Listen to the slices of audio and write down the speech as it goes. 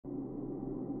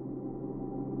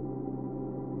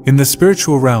In the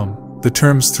spiritual realm, the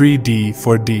terms 3D,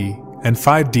 4D, and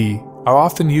 5D are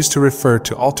often used to refer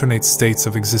to alternate states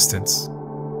of existence.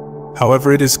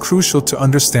 However, it is crucial to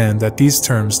understand that these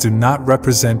terms do not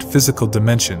represent physical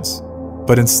dimensions,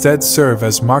 but instead serve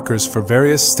as markers for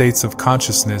various states of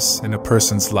consciousness in a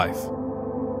person's life.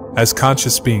 As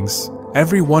conscious beings,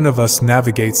 every one of us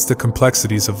navigates the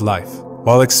complexities of life,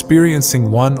 while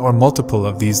experiencing one or multiple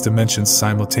of these dimensions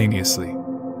simultaneously.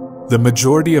 The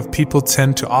majority of people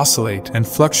tend to oscillate and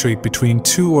fluctuate between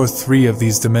 2 or 3 of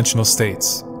these dimensional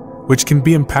states, which can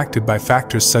be impacted by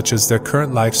factors such as their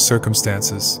current life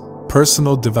circumstances,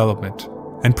 personal development,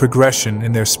 and progression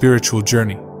in their spiritual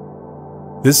journey.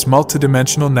 This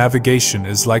multidimensional navigation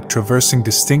is like traversing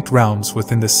distinct realms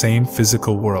within the same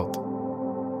physical world.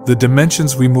 The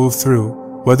dimensions we move through,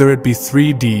 whether it be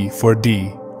 3D,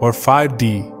 4D, or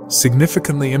 5D,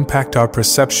 significantly impact our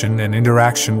perception and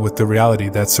interaction with the reality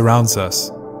that surrounds us,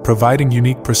 providing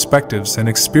unique perspectives and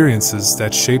experiences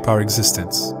that shape our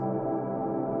existence.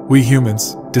 We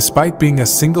humans, despite being a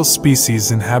single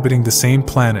species inhabiting the same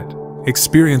planet,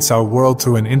 experience our world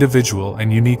through an individual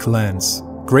and unique lens,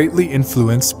 greatly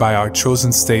influenced by our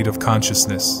chosen state of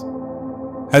consciousness.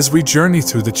 As we journey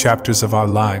through the chapters of our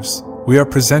lives, we are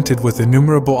presented with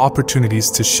innumerable opportunities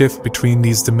to shift between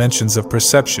these dimensions of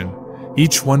perception,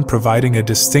 each one providing a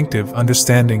distinctive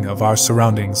understanding of our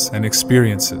surroundings and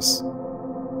experiences.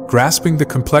 Grasping the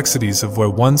complexities of where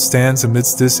one stands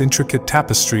amidst this intricate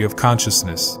tapestry of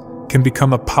consciousness can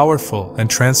become a powerful and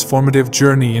transformative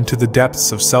journey into the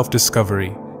depths of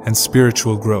self-discovery and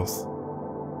spiritual growth.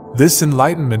 This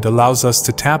enlightenment allows us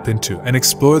to tap into and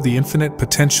explore the infinite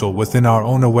potential within our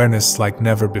own awareness like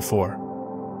never before.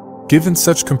 Given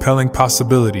such compelling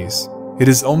possibilities, it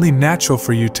is only natural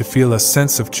for you to feel a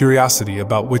sense of curiosity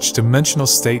about which dimensional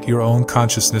state your own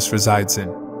consciousness resides in.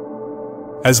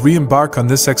 As we embark on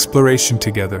this exploration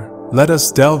together, let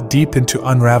us delve deep into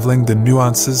unraveling the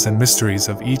nuances and mysteries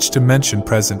of each dimension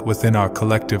present within our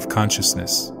collective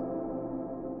consciousness.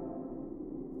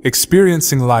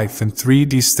 Experiencing life in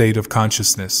 3D state of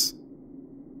consciousness.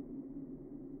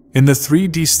 In the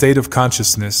 3D state of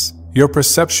consciousness, your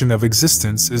perception of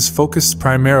existence is focused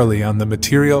primarily on the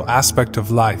material aspect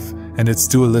of life and its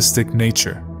dualistic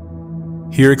nature.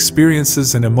 Here,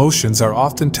 experiences and emotions are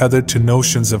often tethered to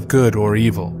notions of good or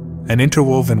evil, and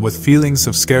interwoven with feelings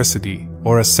of scarcity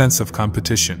or a sense of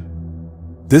competition.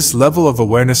 This level of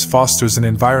awareness fosters an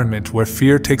environment where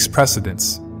fear takes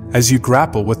precedence, as you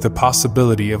grapple with the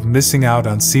possibility of missing out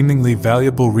on seemingly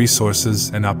valuable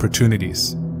resources and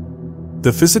opportunities.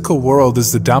 The physical world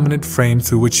is the dominant frame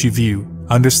through which you view,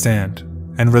 understand,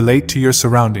 and relate to your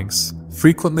surroundings,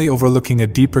 frequently overlooking a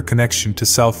deeper connection to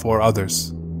self or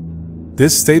others.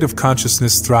 This state of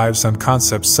consciousness thrives on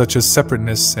concepts such as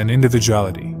separateness and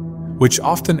individuality, which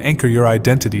often anchor your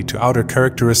identity to outer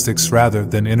characteristics rather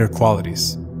than inner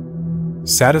qualities.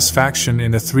 Satisfaction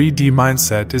in a 3D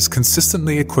mindset is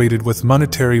consistently equated with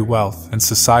monetary wealth and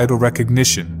societal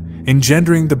recognition,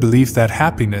 engendering the belief that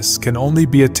happiness can only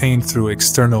be attained through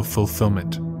external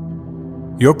fulfillment.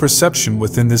 Your perception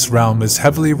within this realm is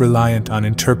heavily reliant on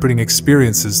interpreting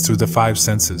experiences through the 5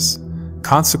 senses,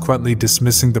 consequently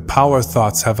dismissing the power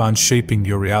thoughts have on shaping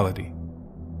your reality.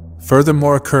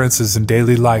 Furthermore, occurrences in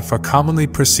daily life are commonly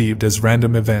perceived as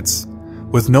random events,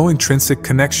 with no intrinsic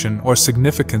connection or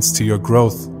significance to your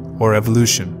growth or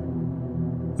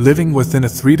evolution. Living within a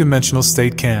 3-dimensional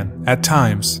state can, at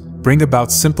times, bring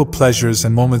about simple pleasures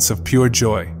and moments of pure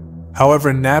joy.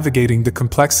 However, navigating the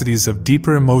complexities of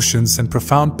deeper emotions and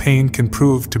profound pain can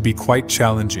prove to be quite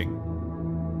challenging.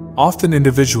 Often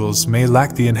individuals may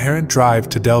lack the inherent drive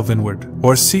to delve inward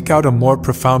or seek out a more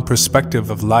profound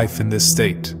perspective of life in this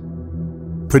state.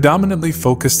 Predominantly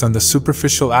focused on the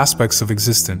superficial aspects of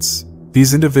existence,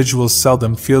 these individuals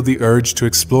seldom feel the urge to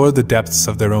explore the depths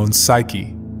of their own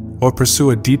psyche or pursue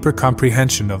a deeper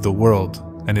comprehension of the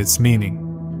world and its meaning.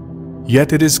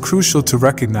 Yet it is crucial to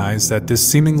recognize that this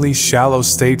seemingly shallow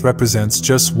state represents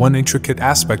just one intricate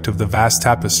aspect of the vast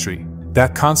tapestry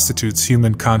that constitutes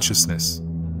human consciousness.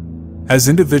 As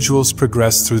individuals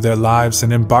progress through their lives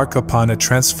and embark upon a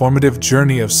transformative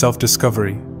journey of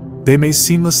self-discovery, they may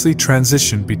seamlessly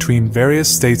transition between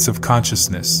various states of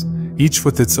consciousness, each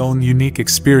with its own unique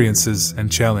experiences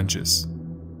and challenges.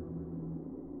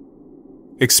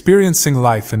 Experiencing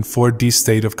life in 4D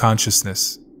state of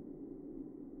consciousness.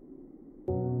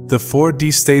 The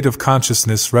 4D state of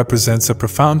consciousness represents a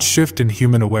profound shift in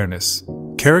human awareness,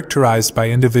 characterized by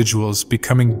individuals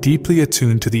becoming deeply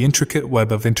attuned to the intricate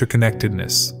web of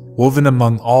interconnectedness, woven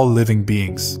among all living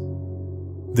beings.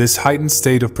 This heightened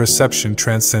state of perception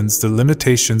transcends the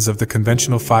limitations of the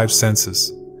conventional 5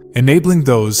 senses, enabling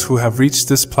those who have reached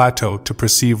this plateau to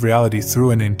perceive reality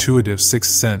through an intuitive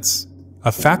sixth sense,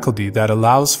 a faculty that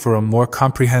allows for a more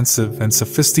comprehensive and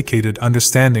sophisticated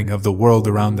understanding of the world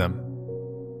around them.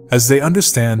 As they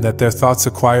understand that their thoughts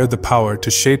acquire the power to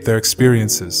shape their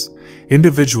experiences,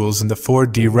 individuals in the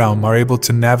 4D realm are able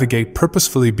to navigate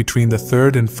purposefully between the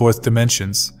third and fourth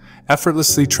dimensions,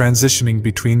 effortlessly transitioning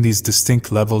between these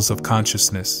distinct levels of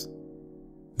consciousness.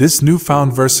 This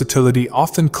newfound versatility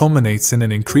often culminates in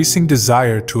an increasing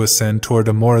desire to ascend toward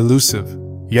a more elusive,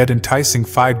 yet enticing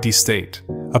 5D state,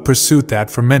 a pursuit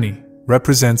that, for many,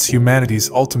 represents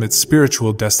humanity's ultimate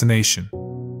spiritual destination.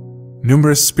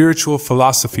 Numerous spiritual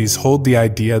philosophies hold the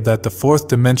idea that the fourth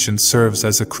dimension serves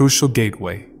as a crucial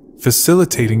gateway,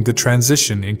 facilitating the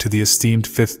transition into the esteemed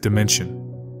fifth dimension.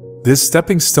 This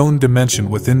stepping stone dimension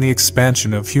within the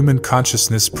expansion of human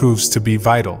consciousness proves to be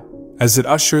vital, as it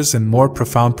ushers in more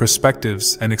profound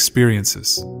perspectives and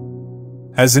experiences.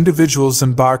 As individuals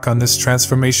embark on this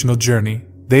transformational journey,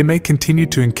 they may continue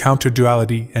to encounter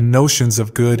duality and notions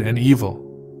of good and evil.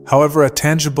 However, a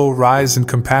tangible rise in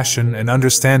compassion and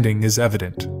understanding is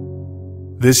evident.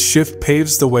 This shift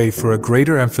paves the way for a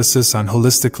greater emphasis on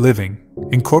holistic living,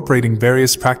 incorporating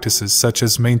various practices such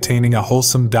as maintaining a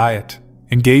wholesome diet,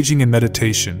 engaging in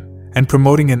meditation, and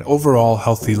promoting an overall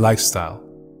healthy lifestyle.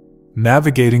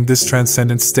 Navigating this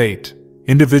transcendent state,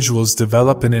 individuals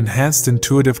develop an enhanced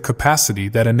intuitive capacity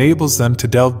that enables them to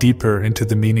delve deeper into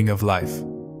the meaning of life.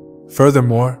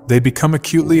 Furthermore, they become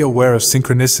acutely aware of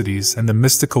synchronicities and the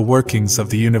mystical workings of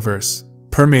the universe,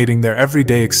 permeating their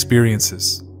everyday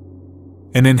experiences.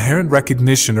 An inherent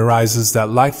recognition arises that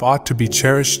life ought to be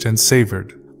cherished and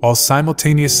savored, while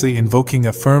simultaneously invoking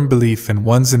a firm belief in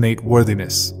one's innate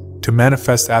worthiness to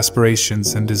manifest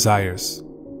aspirations and desires.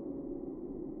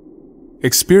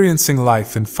 Experiencing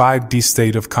life in 5D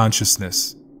state of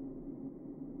consciousness.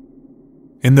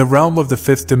 In the realm of the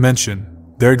fifth dimension,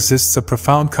 there exists a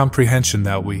profound comprehension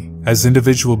that we, as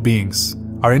individual beings,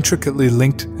 are intricately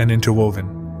linked and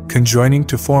interwoven, conjoining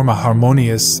to form a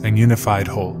harmonious and unified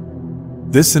whole.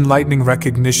 This enlightening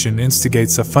recognition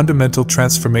instigates a fundamental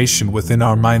transformation within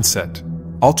our mindset,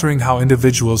 altering how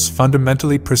individuals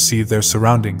fundamentally perceive their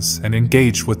surroundings and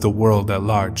engage with the world at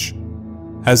large.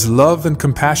 As love and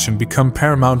compassion become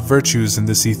paramount virtues in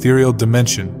this ethereal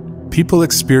dimension, people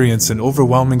experience an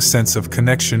overwhelming sense of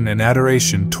connection and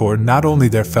adoration toward not only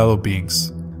their fellow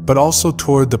beings, but also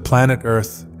toward the planet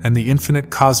Earth and the infinite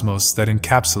cosmos that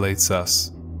encapsulates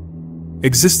us.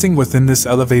 Existing within this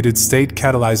elevated state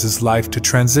catalyzes life to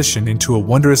transition into a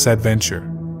wondrous adventure,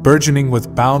 burgeoning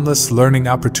with boundless learning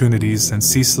opportunities and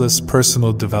ceaseless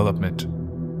personal development.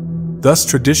 Thus,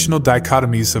 traditional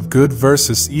dichotomies of good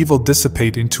versus evil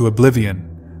dissipate into oblivion,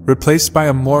 replaced by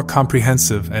a more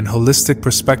comprehensive and holistic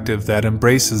perspective that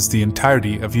embraces the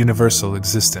entirety of universal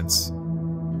existence.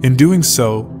 In doing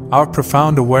so, our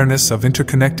profound awareness of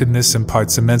interconnectedness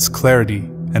imparts immense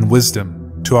clarity and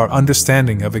wisdom to our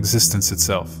understanding of existence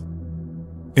itself.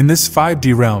 In this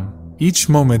 5D realm, each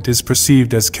moment is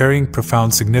perceived as carrying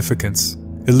profound significance,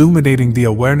 illuminating the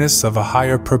awareness of a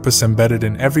higher purpose embedded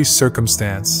in every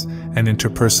circumstance and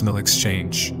interpersonal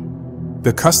exchange.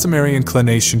 The customary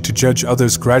inclination to judge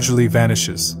others gradually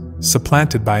vanishes,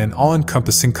 supplanted by an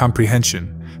all-encompassing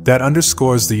comprehension that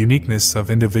underscores the uniqueness of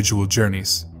individual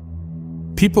journeys.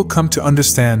 People come to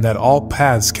understand that all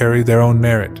paths carry their own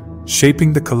merit,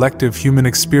 shaping the collective human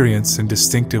experience in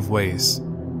distinctive ways.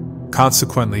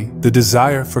 Consequently, the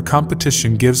desire for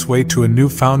competition gives way to a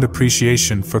newfound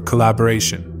appreciation for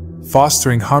collaboration,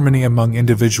 fostering harmony among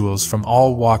individuals from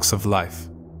all walks of life.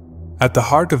 At the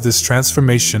heart of this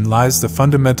transformation lies the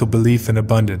fundamental belief in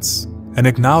abundance, an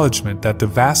acknowledgement that the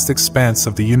vast expanse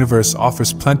of the universe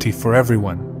offers plenty for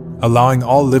everyone, allowing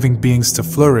all living beings to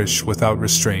flourish without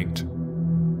restraint.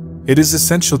 It is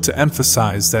essential to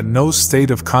emphasize that no state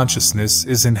of consciousness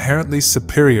is inherently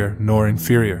superior nor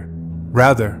inferior.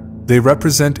 Rather, they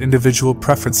represent individual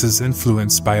preferences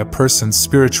influenced by a person's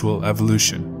spiritual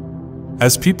evolution.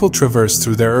 As people traverse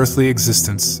through their earthly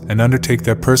existence and undertake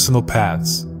their personal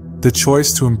paths, the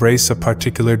choice to embrace a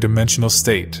particular dimensional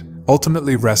state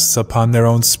ultimately rests upon their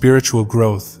own spiritual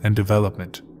growth and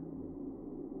development.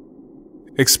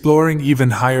 Exploring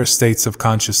even higher states of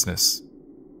consciousness.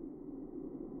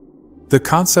 The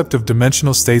concept of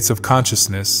dimensional states of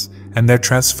consciousness and their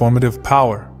transformative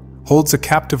power holds a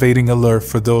captivating allure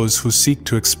for those who seek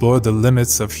to explore the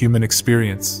limits of human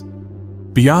experience.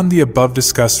 Beyond the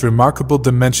above-discussed remarkable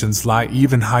dimensions lie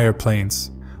even higher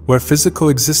planes, where physical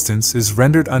existence is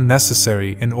rendered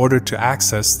unnecessary in order to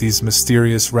access these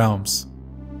mysterious realms.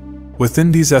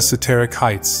 Within these esoteric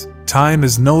heights, time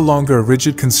is no longer a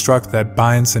rigid construct that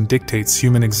binds and dictates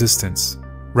human existence.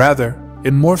 Rather,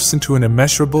 it morphs into an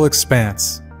immeasurable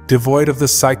expanse, devoid of the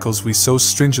cycles we so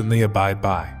stringently abide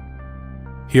by.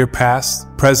 Here past,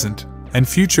 present, and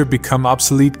future become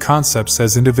obsolete concepts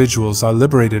as individuals are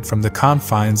liberated from the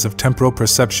confines of temporal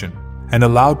perception and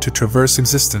allowed to traverse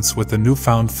existence with a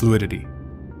newfound fluidity.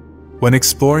 When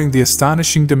exploring the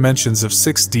astonishing dimensions of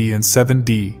 6D and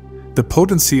 7D, the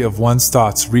potency of one's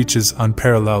thoughts reaches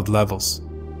unparalleled levels.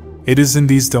 It is in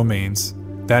these domains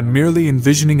that merely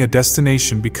envisioning a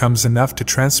destination becomes enough to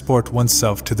transport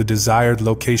oneself to the desired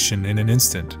location in an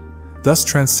instant, thus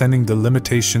transcending the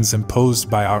limitations imposed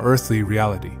by our earthly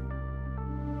reality.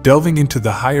 Delving into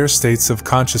the higher states of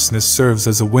consciousness serves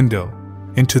as a window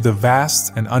into the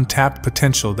vast and untapped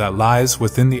potential that lies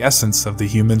within the essence of the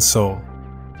human soul.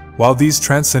 While these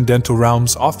transcendental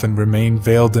realms often remain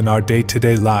veiled in our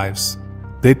day-to-day lives,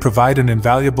 they provide an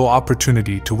invaluable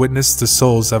opportunity to witness the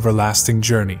soul's everlasting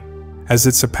journey, as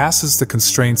it surpasses the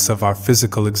constraints of our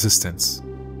physical existence.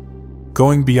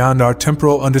 Going beyond our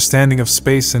temporal understanding of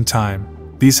space and time,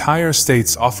 these higher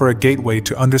states offer a gateway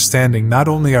to understanding not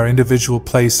only our individual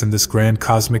place in this grand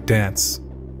cosmic dance,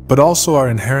 but also our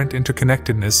inherent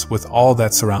interconnectedness with all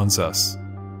that surrounds us.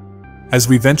 As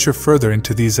we venture further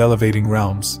into these elevating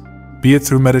realms, be it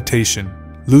through meditation,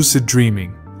 lucid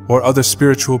dreaming, or other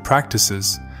spiritual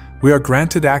practices, we are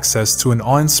granted access to an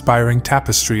awe-inspiring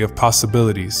tapestry of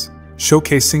possibilities,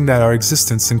 showcasing that our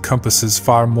existence encompasses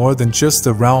far more than just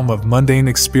the realm of mundane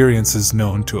experiences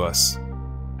known to us.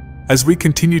 As we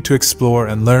continue to explore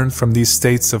and learn from these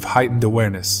states of heightened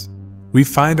awareness, we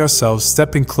find ourselves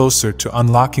stepping closer to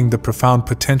unlocking the profound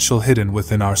potential hidden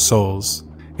within our souls,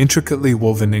 intricately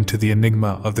woven into the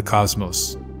enigma of the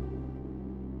cosmos.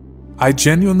 I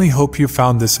genuinely hope you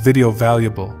found this video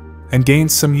valuable and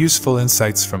gained some useful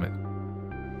insights from it.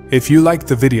 If you liked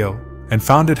the video and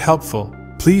found it helpful,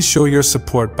 please show your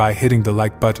support by hitting the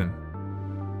like button.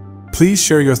 Please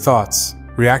share your thoughts,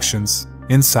 reactions,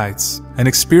 insights, and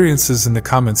experiences in the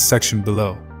comments section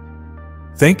below.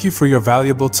 Thank you for your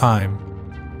valuable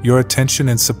time. Your attention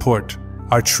and support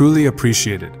are truly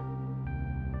appreciated.